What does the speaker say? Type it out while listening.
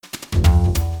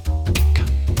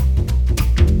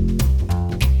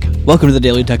Welcome to the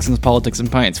Daily Texans Politics and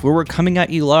Pints, where we're coming at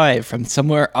you live from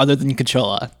somewhere other than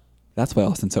Coachella. That's why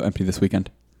Austin's so empty this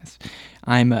weekend.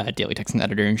 I'm Daily Texan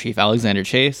Editor-in-Chief Alexander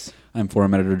Chase. I'm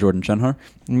Forum Editor Jordan Shenhar.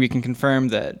 And we can confirm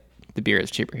that the beer is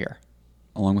cheaper here.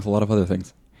 Along with a lot of other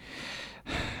things.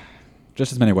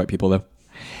 Just as many white people, though.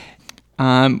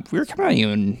 We're coming at you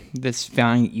in this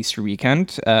fine Easter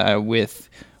weekend with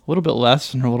a little bit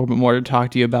less and a little bit more to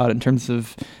talk to you about in terms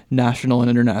of national and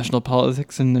international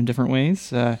politics in their different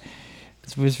ways.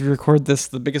 As we record this,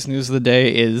 the biggest news of the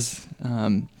day is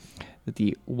that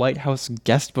the White House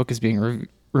guest book is being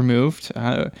removed,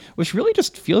 which really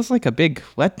just feels like a big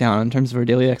letdown in terms of our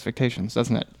daily expectations,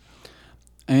 doesn't it?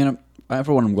 I mean,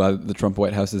 for one, I'm glad that the Trump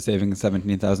White House is saving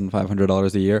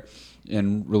 $17,500 a year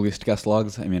in released guest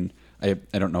logs. I mean, I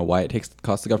don't know why it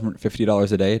costs the government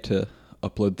 $50 a day to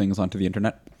upload things onto the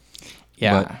internet.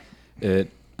 Yeah. But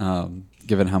it,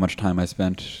 given how much time I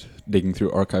spent digging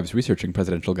through archives researching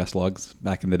presidential guest logs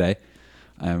back in the day,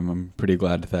 I'm pretty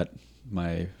glad that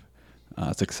my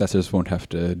successors won't have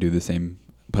to do the same,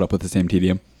 put up with the same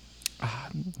tedium.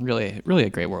 Really a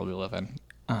great world we live in.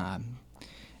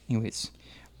 Anyways,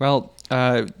 well,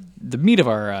 the meat of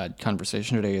our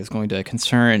conversation today is going to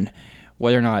concern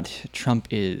whether or not Trump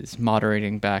is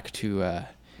moderating back to,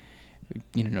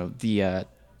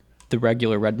 the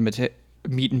regular red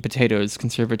meat and potatoes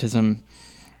conservatism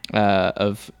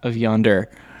of yonder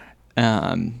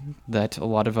that a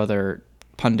lot of other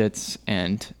pundits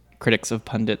and critics of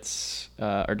pundits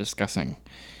are discussing.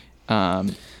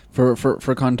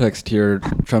 For context here,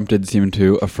 Trump did seem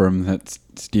to affirm that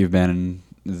Steve Bannon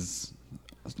is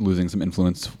losing some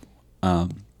influence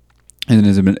in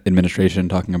his administration,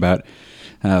 talking about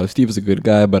how Steve is a good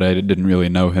guy, but I didn't really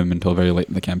know him until very late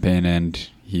in the campaign, and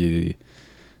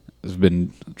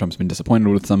Trump's been disappointed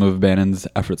with some of Bannon's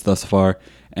efforts thus far,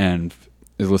 and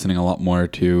is listening a lot more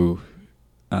to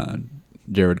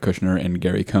Jared Kushner and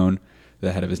Gary Cohn,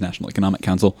 the head of his National Economic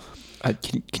Council.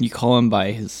 Can you call him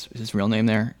by his real name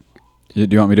there? Do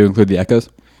you want me to include the echoes?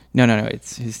 No.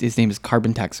 It's his name is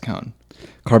Carbon Tax Cohn.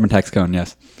 Carbon Tax Cohn,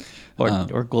 yes. Or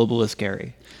Globalist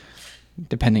Gary,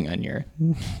 depending on your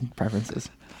preferences.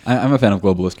 I'm a fan of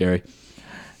Globalist Gary.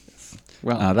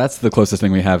 Well, that's the closest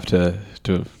thing we have to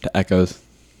echoes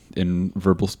in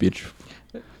verbal speech,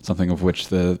 something of which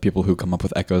the people who come up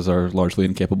with echoes are largely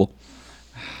incapable.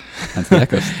 Hence the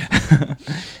echoes.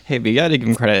 Hey, but you gotta give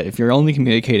him credit. If you're only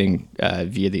communicating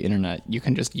via the internet, you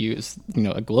can just use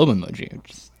a globe emoji,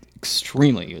 which is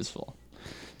extremely useful.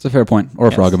 It's a fair point. Or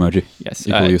a frog emoji. Yes.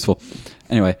 Equally useful.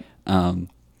 Anyway,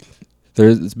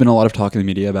 there's been a lot of talk in the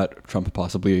media about Trump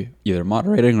possibly either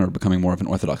moderating or becoming more of an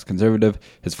orthodox conservative.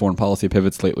 His foreign policy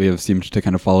pivots lately have seemed to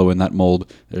kind of follow in that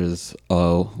mold. There's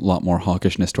a lot more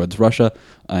hawkishness towards Russia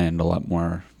and a lot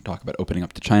more talk about opening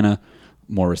up to China,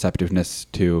 more receptiveness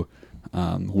to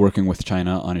working with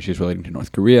China on issues relating to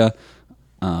North Korea.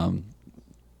 And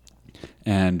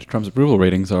Trump's approval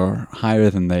ratings are higher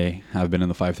than they have been in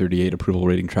the 538 approval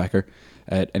rating tracker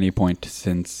at any point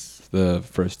since the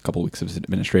first couple weeks of his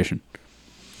administration.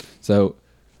 So,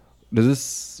 does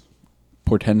this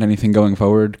portend anything going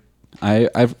forward? I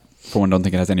for one, don't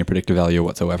think it has any predictive value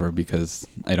whatsoever, because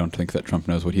I don't think that Trump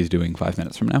knows what he's doing 5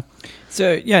 minutes from now.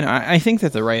 So, I think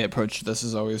that the right approach to this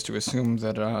is always to assume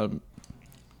that,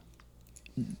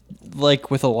 like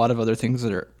with a lot of other things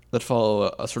that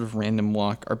follow a sort of random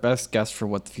walk, our best guess for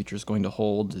what the future is going to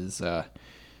hold is,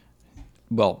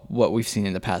 what we've seen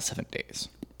in the past 7 days.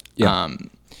 Yeah.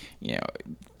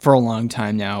 For a long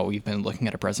time now, we've been looking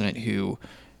at a president who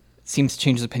seems to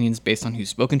change his opinions based on who's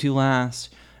spoken to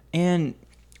last. And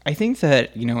I think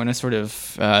that, in a sort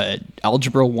of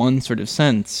Algebra 1 sort of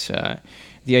sense,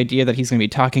 the idea that he's going to be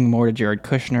talking more to Jared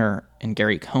Kushner and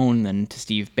Gary Cohn than to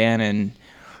Steve Bannon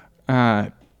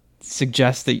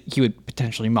suggests that he would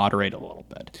potentially moderate a little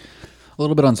bit. A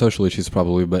little bit on social issues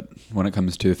probably, but when it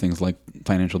comes to things like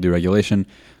financial deregulation,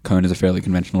 Cohn is a fairly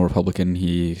conventional Republican.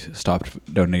 He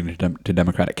stopped donating to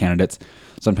Democratic candidates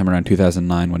sometime around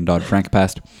 2009 when Dodd-Frank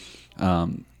passed.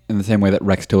 In the same way that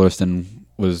Rex Tillerson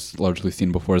was largely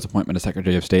seen before his appointment as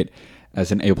Secretary of State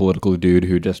as an apolitical dude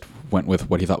who just went with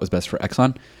what he thought was best for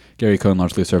Exxon, Gary Cohn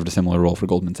largely served a similar role for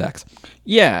Goldman Sachs.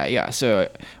 Yeah. So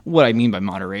what I mean by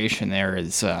moderation there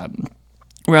is,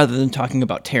 rather than talking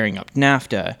about tearing up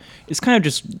NAFTA, is kind of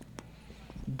just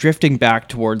drifting back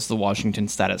towards the Washington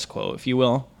status quo, if you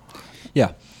will.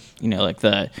 Yeah.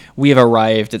 We have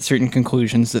arrived at certain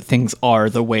conclusions that things are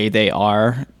the way they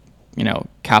are,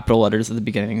 capital letters at the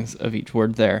beginnings of each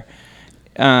word there.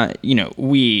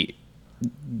 We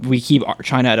keep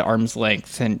China at arm's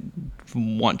length and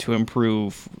want to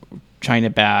improve.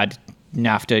 China bad,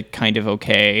 NAFTA kind of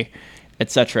okay,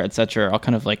 et cetera, all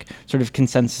kind of like sort of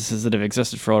consensuses that have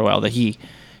existed for a while that he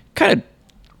kind of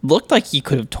looked like he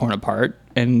could have torn apart.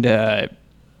 And I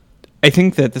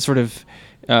think that the sort of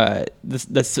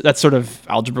that sort of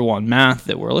algebra 1 math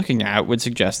that we're looking at would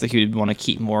suggest that he would want to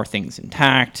keep more things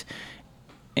intact.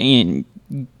 And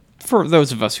for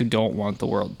those of us who don't want the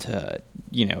world to,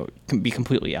 be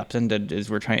completely upended as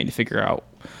we're trying to figure out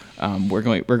we're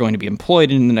going to be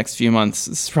employed in the next few months,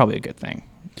 this is probably a good thing.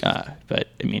 But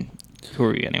I mean, who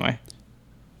are we anyway?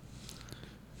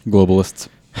 Globalists.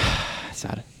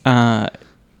 Sad.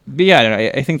 But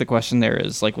yeah, I think the question there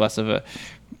is like less of a,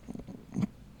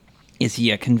 is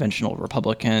he a conventional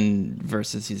Republican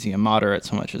versus is he a moderate,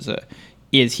 so much as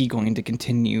is he going to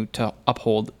continue to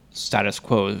uphold status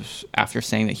quo after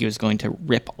saying that he was going to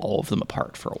rip all of them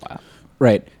apart for a while.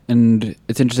 Right. And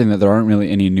it's interesting that there aren't really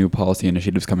any new policy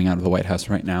initiatives coming out of the White House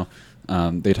right now.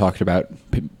 They talked about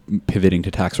pivoting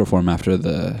to tax reform after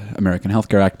the American Health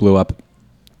Care Act blew up,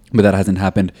 but that hasn't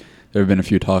happened. There have been a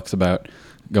few talks about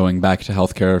going back to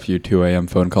healthcare, a few 2 a.m.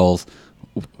 phone calls,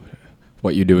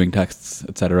 what you doing texts,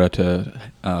 etc., to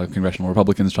congressional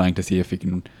Republicans trying to see if he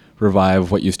can revive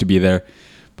what used to be there.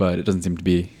 But it doesn't seem to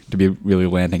be really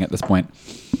landing at this point,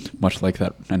 much like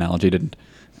that analogy didn't.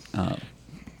 I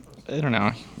don't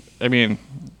know. I mean,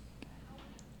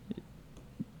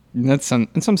 in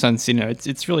some sense,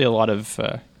 it's really a lot of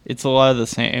the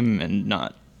same and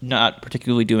not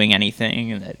particularly doing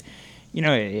anything, and that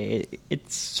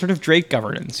it's sort of Drake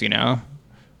governance. It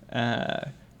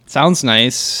sounds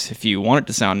nice if you want it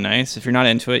to sound nice. If you're not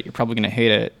into it, you're probably going to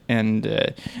hate it, and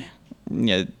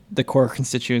the core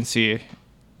constituency.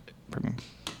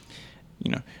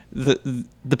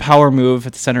 The power move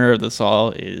at the center of this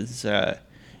all is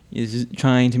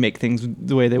trying to make things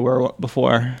the way they were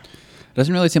before. It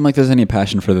doesn't really seem like there's any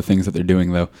passion for the things that they're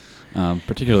doing, though,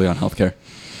 particularly on healthcare.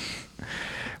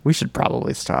 We should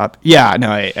probably stop. Yeah,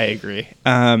 no, I agree.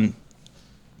 I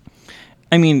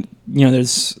mean, I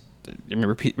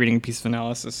remember reading a piece of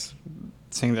analysis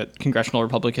saying that congressional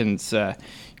Republicans, are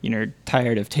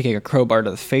tired of taking a crowbar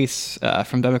to the face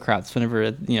from Democrats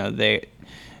whenever they,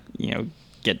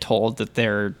 get told that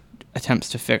their attempts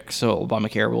to fix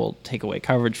Obamacare will take away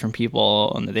coverage from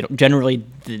people, and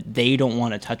that they don't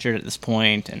want to touch it at this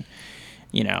point. And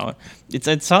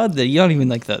it's odd that you don't even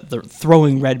like the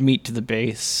throwing red meat to the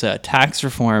base tax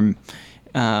reform.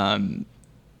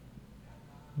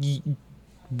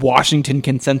 Washington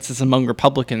consensus among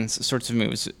Republicans sorts of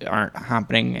moves aren't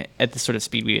happening at the sort of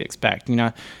speed we'd expect.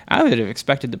 I would have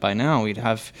expected that by now we'd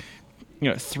have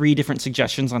 3 different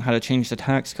suggestions on how to change the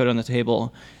tax code on the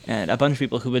table, and a bunch of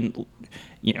people who've been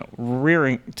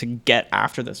rearing to get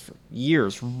after this for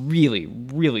years, really,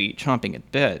 really chomping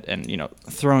at bit, and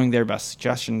throwing their best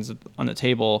suggestions on the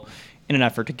table in an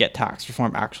effort to get tax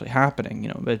reform actually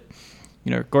happening. But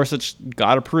Gorsuch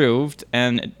got approved,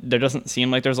 and there doesn't seem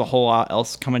like there's a whole lot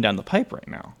else coming down the pipe right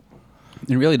now.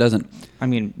 It really doesn't. I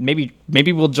mean, maybe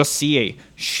we'll just see a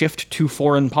shift to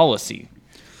foreign policy.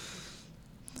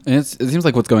 And it seems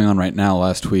like what's going on right now.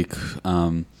 Last week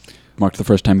marked the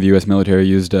first time the U.S. military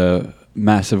used a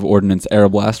massive ordnance air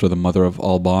blast, or the mother of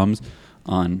all bombs,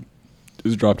 it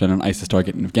was dropped on an ISIS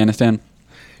target in Afghanistan.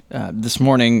 This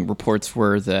morning, reports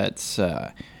were that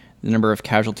the number of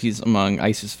casualties among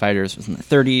ISIS fighters was in the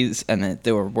 30s, and that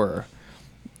there were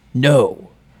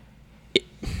no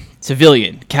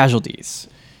civilian casualties,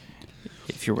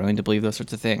 if you're willing to believe those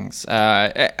sorts of things.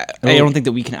 I don't think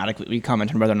that we can adequately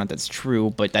comment on whether or not that's true,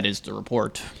 but that is the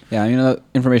report. Yeah,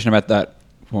 information about that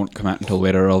won't come out until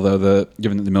later, although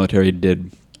given that the military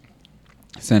did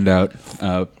send out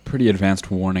a pretty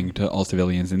advanced warning to all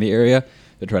civilians in the area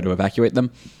that tried to evacuate them,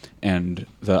 and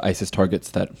the ISIS targets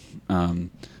that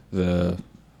the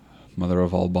mother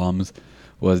of all bombs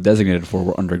was designated for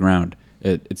were underground.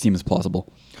 It seems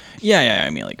plausible. Yeah. I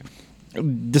mean,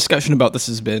 discussion about this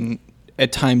has been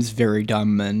at times very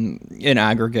dumb, and in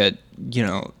aggregate,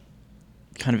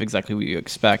 kind of exactly what you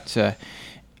expect.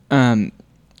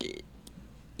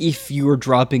 If you were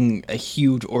dropping a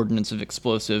huge ordnance of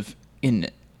explosive in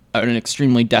an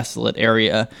extremely desolate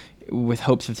area with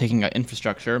hopes of taking out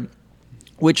infrastructure,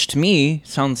 which to me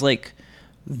sounds like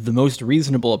the most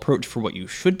reasonable approach for what you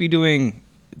should be doing,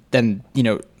 then,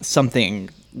 something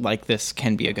like this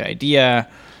can be a good idea.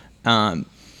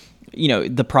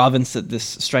 The province that this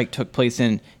strike took place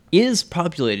in is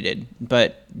populated,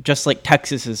 but just like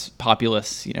Texas is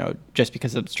populous, just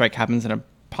because a strike happens in a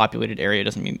populated area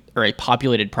doesn't mean, or a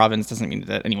populated province doesn't mean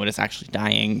that anyone is actually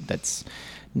dying. That's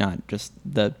not just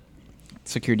the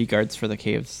security guards for the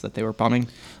caves that they were bombing.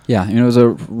 Yeah, it was a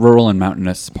rural and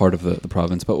mountainous part of the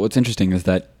province. But what's interesting is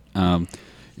that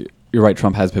you're right.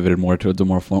 Trump has pivoted more towards a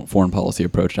more foreign policy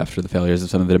approach after the failures of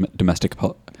some of the domestic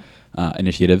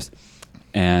initiatives,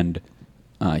 and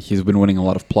he's been winning a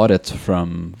lot of plaudits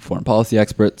from foreign policy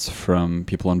experts, from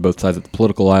people on both sides of the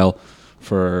political aisle,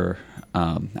 for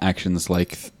actions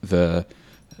like the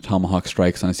Tomahawk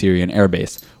strikes on a Syrian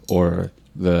airbase, or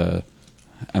the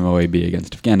MOAB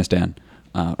against Afghanistan,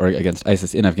 or against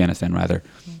ISIS in Afghanistan, rather.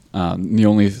 The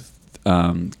only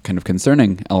kind of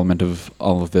concerning element of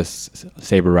all of this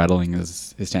saber rattling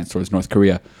is his stance towards North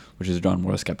Korea, which has drawn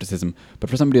more skepticism. But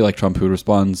for somebody like Trump, who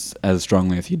responds as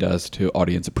strongly as he does to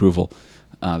audience approval,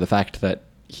 the fact that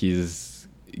he's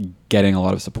getting a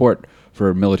lot of support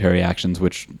for military actions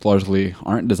which largely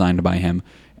aren't designed by him,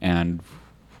 and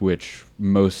which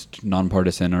most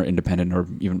nonpartisan or independent or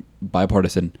even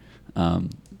bipartisan,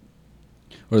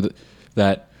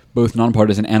 that both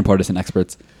nonpartisan and partisan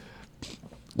experts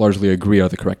largely agree are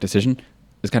the correct decision,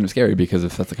 is kind of scary, because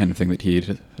if that's the kind of thing that he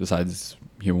decides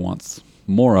he wants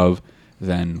more of,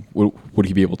 then would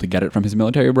he be able to get it from his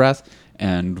military brass,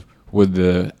 and would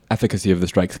the efficacy of the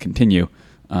strikes continue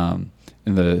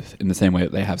in the same way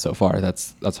that they have so far?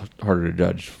 That's harder to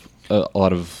judge. A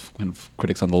lot of kind of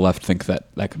critics on the left think that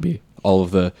could be all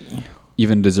of the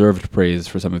even deserved praise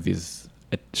for some of these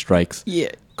strikes.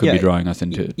 Could be drawing us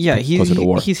into closer to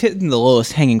war. He's hitting the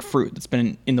lowest hanging fruit that's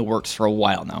been in the works for a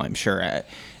while now. I'm sure.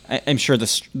 I'm sure the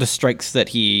strikes that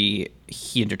he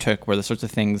undertook were the sorts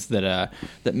of things that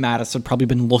Mattis had probably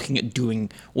been looking at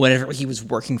doing whenever he was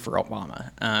working for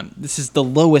Obama. This is the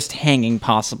lowest hanging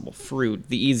possible fruit,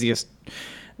 the easiest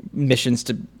missions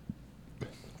to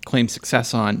claim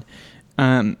success on.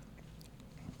 And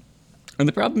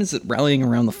the problem is that rallying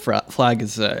around the flag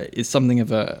is something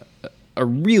of a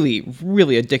really,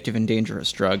 really addictive and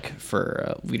dangerous drug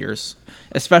for leaders,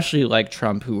 especially like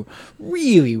Trump, who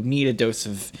really need a dose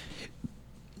of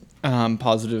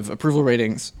positive approval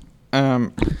ratings.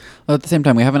 Well, at the same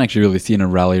time, we haven't actually really seen a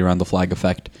rally around the flag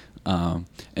effect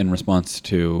in response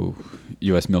to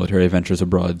U.S. military ventures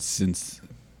abroad since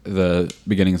the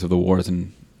beginnings of the wars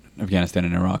in Afghanistan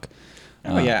and Iraq.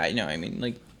 I mean,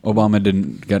 like, Obama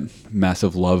didn't get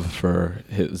massive love for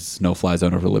his no-fly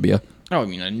zone over Libya. Oh, I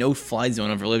mean, a no-fly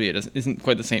zone over Libya isn't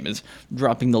quite the same as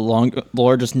dropping the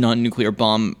largest non-nuclear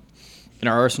bomb in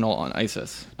our arsenal on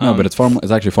ISIS. No, but it's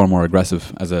actually far more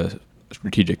aggressive as a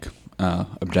strategic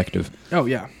objective. Oh,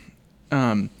 yeah.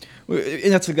 And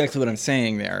that's exactly what I'm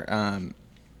saying there.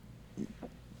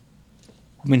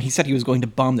 When he said he was going to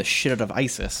bomb the shit out of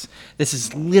ISIS, this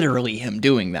is literally him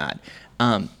doing that.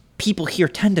 People here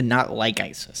tend to not like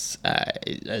ISIS,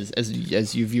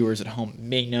 as you viewers at home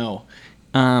may know.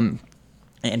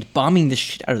 And bombing the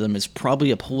shit out of them is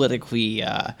probably a politically,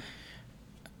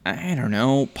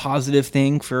 positive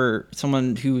thing for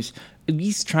someone who's at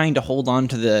least trying to hold on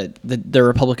to the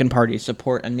Republican Party's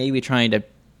support and maybe trying to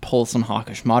pull some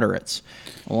hawkish moderates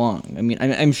along. I mean,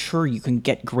 I'm sure you can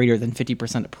get greater than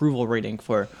 50% approval rating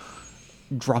for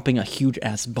dropping a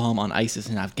huge-ass bomb on ISIS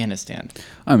in Afghanistan.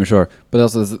 I'm sure. But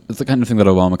also, it's the kind of thing that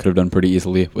Obama could have done pretty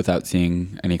easily without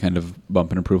seeing any kind of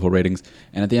bump in approval ratings.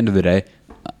 And at the end of the day,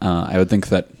 I would think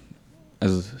that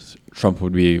as Trump's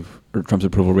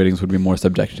approval ratings would be more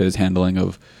subject to his handling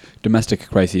of domestic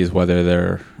crises, whether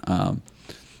they're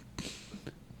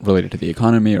related to the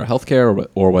economy or healthcare,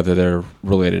 or whether they're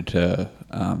related to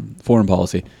foreign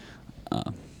policy,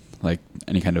 like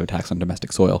any kind of attacks on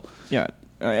domestic soil. Yeah.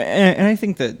 And I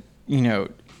think that,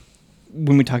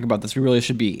 when we talk about this, we really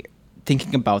should be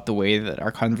thinking about the way that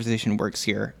our conversation works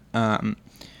here.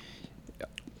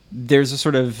 There's a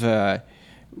sort of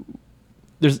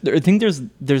there's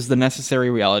the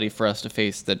necessary reality for us to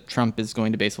face that Trump is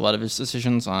going to base a lot of his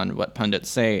decisions on what pundits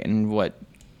say and what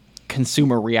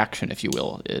consumer reaction, if you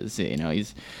will, is.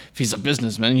 If he's a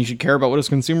businessman, he should care about what his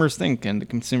consumers think, and the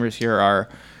consumers here are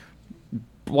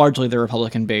largely the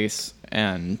Republican base,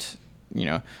 and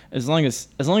as long as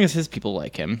his people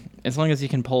like him, as long as he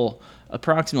can pull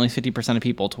approximately 50% of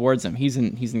people towards him, he's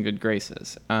in good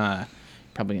graces,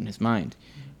 probably in his mind.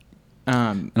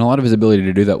 And a lot of his ability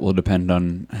to do that will depend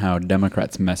on how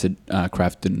Democrats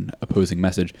craft an opposing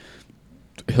message.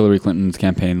 Hillary Clinton's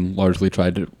campaign largely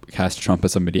tried to cast Trump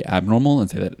as somebody abnormal and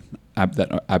say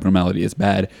that abnormality is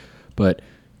bad. But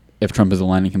if Trump is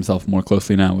aligning himself more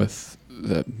closely now with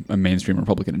a mainstream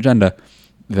Republican agenda,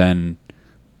 then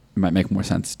it might make more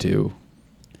sense to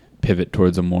pivot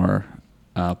towards a more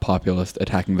populist,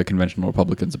 attacking the conventional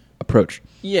Republicans approach.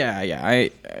 Yeah.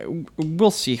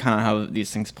 We'll see kind of how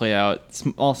these things play out.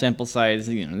 Small sample size.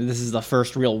 This is the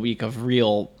first real week of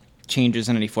real changes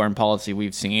in any foreign policy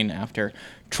we've seen after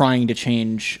trying to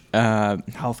change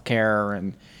healthcare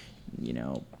and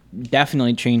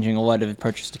definitely changing a lot of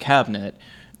approaches to cabinet.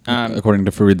 According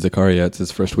to Fareed Zakaria, it's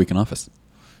his first week in office.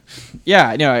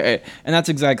 Yeah, no, and that's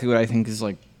exactly what I think is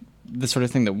like the sort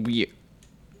of thing that we,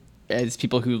 as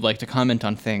people who like to comment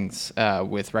on things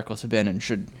with reckless abandon,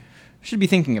 should be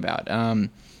thinking about.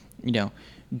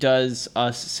 Does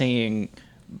us saying,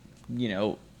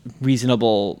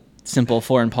 reasonable, simple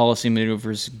foreign policy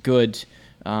maneuvers good,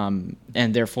 and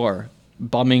therefore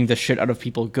bombing the shit out of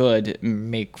people good,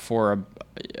 make for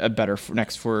a better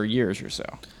next 4 years or so?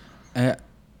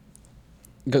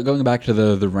 Going back to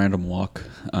the random walk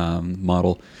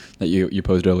model that you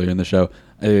posed earlier in the show,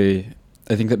 I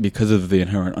think that because of the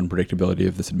inherent unpredictability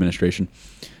of this administration,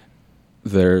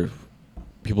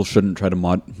 people shouldn't try to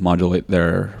modulate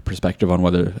their perspective on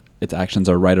whether its actions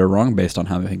are right or wrong based on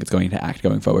how they think it's going to act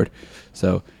going forward.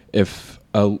 So if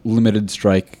a limited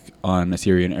strike on a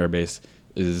Syrian airbase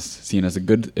is seen as a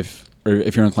good, if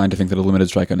you're inclined to think that a limited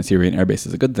strike on a Syrian airbase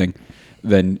is a good thing,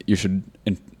 then you should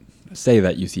say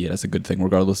that you see it as a good thing,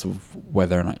 regardless of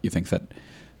whether or not you think that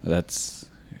that's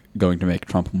going to make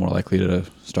Trump more likely to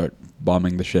start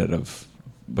bombing the shit of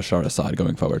Bashar Assad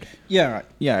going forward. Yeah,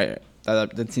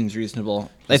 that seems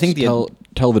reasonable. Just I think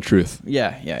tell the truth. Yeah.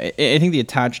 I think the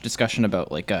attached discussion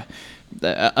about like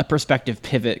a perspective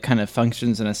pivot kind of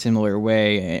functions in a similar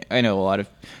way. I know a lot of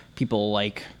people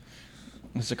like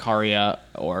Zakaria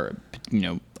or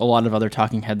a lot of other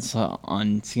talking heads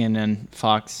on CNN,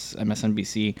 Fox,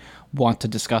 MSNBC want to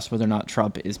discuss whether or not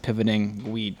Trump is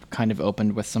pivoting. We kind of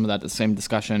opened with some of that same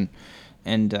discussion,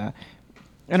 and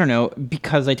I don't know,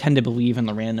 because I tend to believe in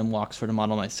the random walk sort of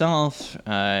model myself,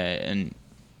 and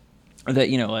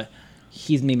that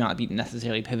he may not be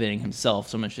necessarily pivoting himself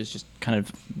so much as just kind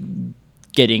of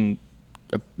getting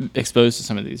exposed to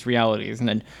some of these realities, and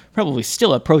then probably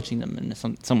still approaching them in a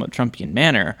somewhat Trumpian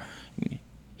manner.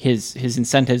 His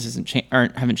incentives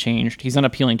haven't changed. He's not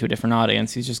appealing to a different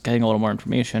audience. He's just getting a little more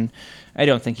information. I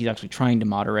don't think he's actually trying to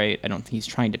moderate. I don't think he's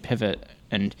trying to pivot.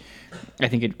 And I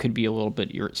think it could be a little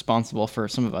bit irresponsible for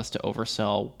some of us to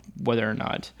oversell whether or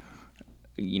not,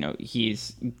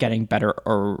 he's getting better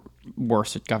or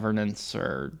worse at governance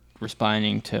or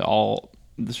responding to all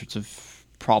the sorts of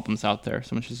problems out there,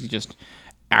 so much as he's just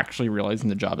actually realizing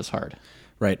the job is hard.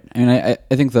 Right. I mean,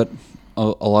 I think that a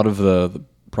lot of the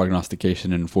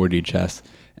prognostication in 4D chess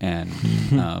and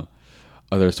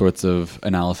other sorts of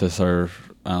analysis are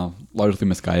largely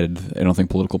misguided. I don't think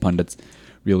political pundits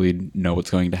really know what's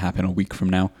going to happen a week from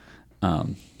now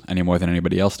any more than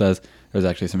anybody else does. There's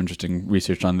actually some interesting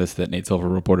research on this that Nate Silver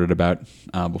reported about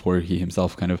before he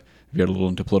himself kind of veered a little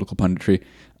into political punditry.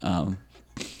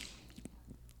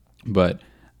 But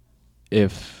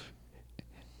if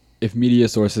media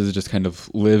sources just kind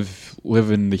of live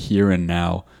in the here and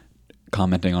now,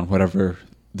 commenting on whatever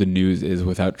the news is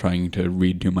without trying to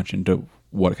read too much into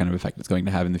what kind of effect it's going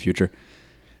to have in the future,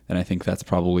 then I think that's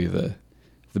probably the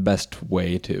best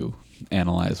way to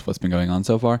analyze what's been going on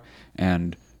so far.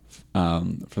 And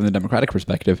from the Democratic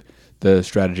perspective, the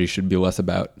strategy should be less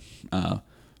about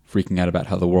freaking out about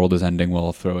how the world is ending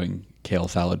while throwing kale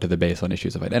salad to the base on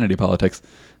issues of identity politics,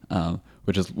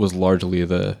 which was largely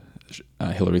the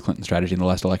Hillary Clinton strategy in the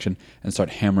last election, and start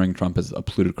hammering Trump as a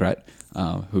plutocrat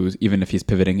who's, even if he's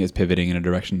pivoting, is pivoting in a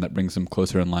direction that brings him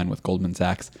closer in line with Goldman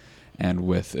Sachs and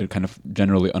with a kind of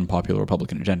generally unpopular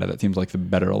Republican agenda. That seems like the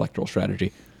better electoral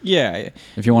strategy. Yeah.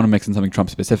 If you want to mix in something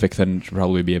Trump-specific, then it should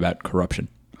probably be about corruption.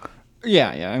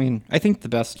 Yeah. I mean, I think the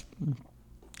best,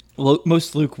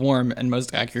 most lukewarm and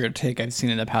most accurate take I've seen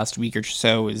in the past week or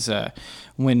so is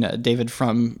when David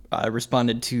Frum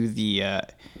responded to the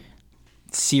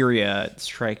Syria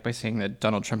strike by saying that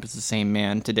Donald Trump is the same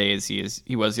man today as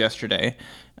he was yesterday.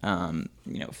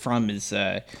 Frum is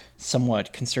a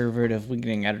somewhat conservative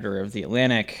leading editor of The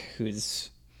Atlantic,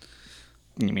 who's,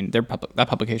 that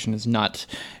publication has not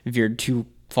veered too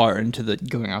far into the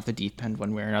going off the deep end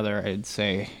one way or another, I'd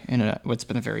say, in what's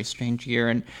been a very strange year.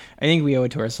 And I think we owe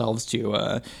it to ourselves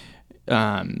to,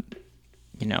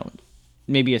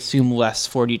 maybe assume less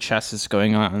 4D chess is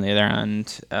going on the other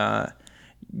end,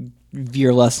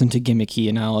 veer less into gimmicky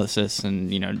analysis,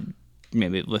 and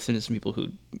maybe listen to some people who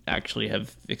actually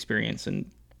have experience in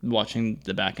watching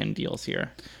the back end deals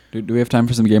here. Do we have time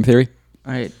for some game theory?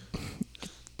 Right.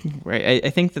 I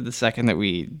think that the second that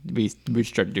we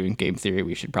start doing game theory,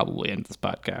 we should probably end this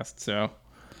podcast. So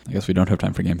I guess we don't have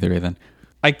time for game theory then.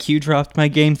 I Q dropped my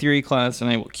game theory class, and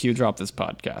I will Q drop this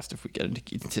podcast if we get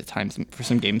into time for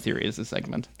some game theory as a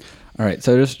segment. All right,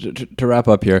 so just to wrap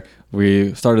up here,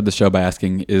 we started the show by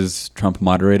asking, is Trump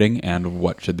moderating, and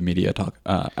what should the media talk,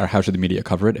 or how should the media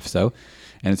cover it, if so?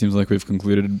 And it seems like we've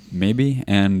concluded maybe,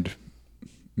 and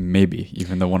Maybe,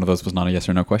 even though one of those was not a yes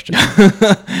or no question.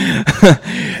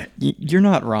 You're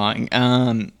not wrong.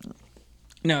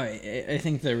 No, I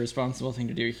think the responsible thing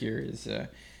to do here is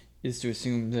to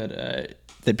assume that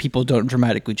people don't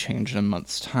dramatically change in a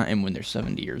month's time when they're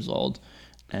 70 years old,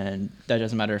 and that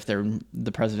doesn't matter if they're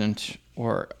the president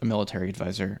or a military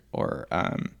advisor or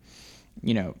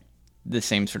the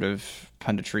same sort of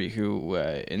punditry who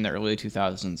in the early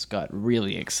 2000s got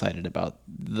really excited about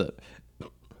the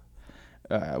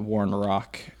war in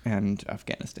Iraq and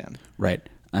Afghanistan. Right.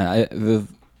 The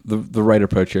right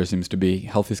approach here seems to be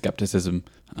healthy skepticism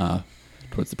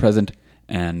towards the present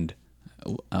and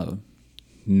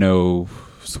no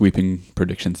sweeping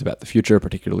predictions about the future,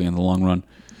 particularly in the long run.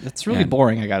 That's really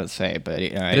boring, I gotta say, but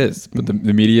it is. But the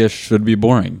media should be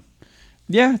boring.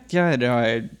 Yeah. No,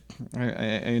 I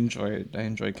enjoy it. I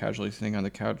enjoy casually sitting on the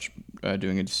couch,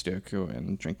 doing a Sudoku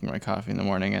and drinking my coffee in the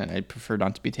morning, and I prefer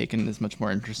not to be taken as much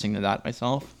more interesting than that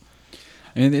myself.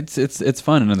 I mean, it's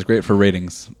fun and it's great for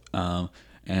ratings,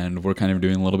 and we're kind of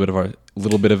doing a little bit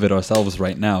of it ourselves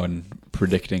right now and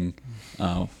predicting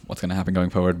what's going to happen going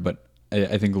forward. But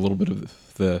I think a little bit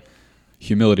of the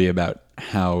humility about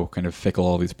how kind of fickle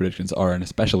all these predictions are, and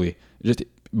especially just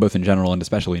both in general and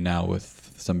especially now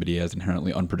with somebody as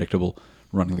inherently unpredictable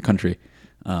running the country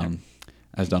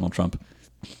as Donald Trump.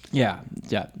 Yeah.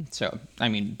 So, I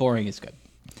mean, boring is good.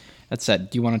 That said,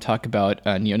 do you want to talk about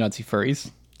neo-Nazi furries?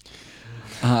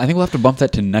 I think we'll have to bump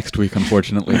that to next week,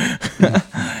 unfortunately.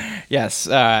 Yes.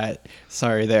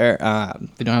 Sorry there.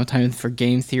 We don't have time for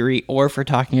game theory or for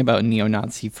talking about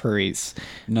neo-Nazi furries.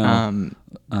 No.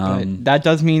 But that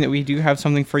does mean that we do have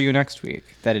something for you next week.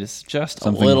 That is just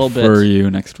something a little bit for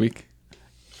you next week.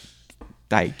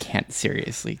 I can't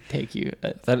seriously take you.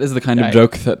 That is the kind of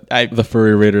joke that the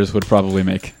furry raiders would probably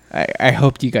make. I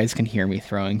hope you guys can hear me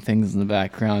throwing things in the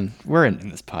background. We're in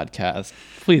this podcast.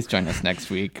 Please join us next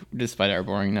week. Despite our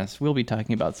boringness, we'll be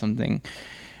talking about something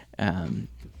a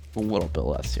little bit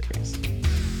less serious.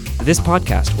 This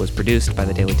podcast was produced by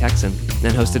The Daily Texan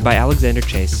and hosted by Alexander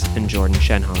Chase and Jordan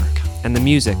Shenhar, and the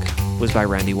music was by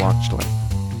Randy Watchler.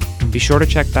 Be sure to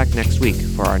check back next week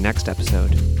for our next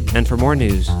episode. And for more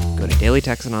news, go to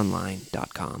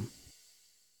dailytexanonline.com.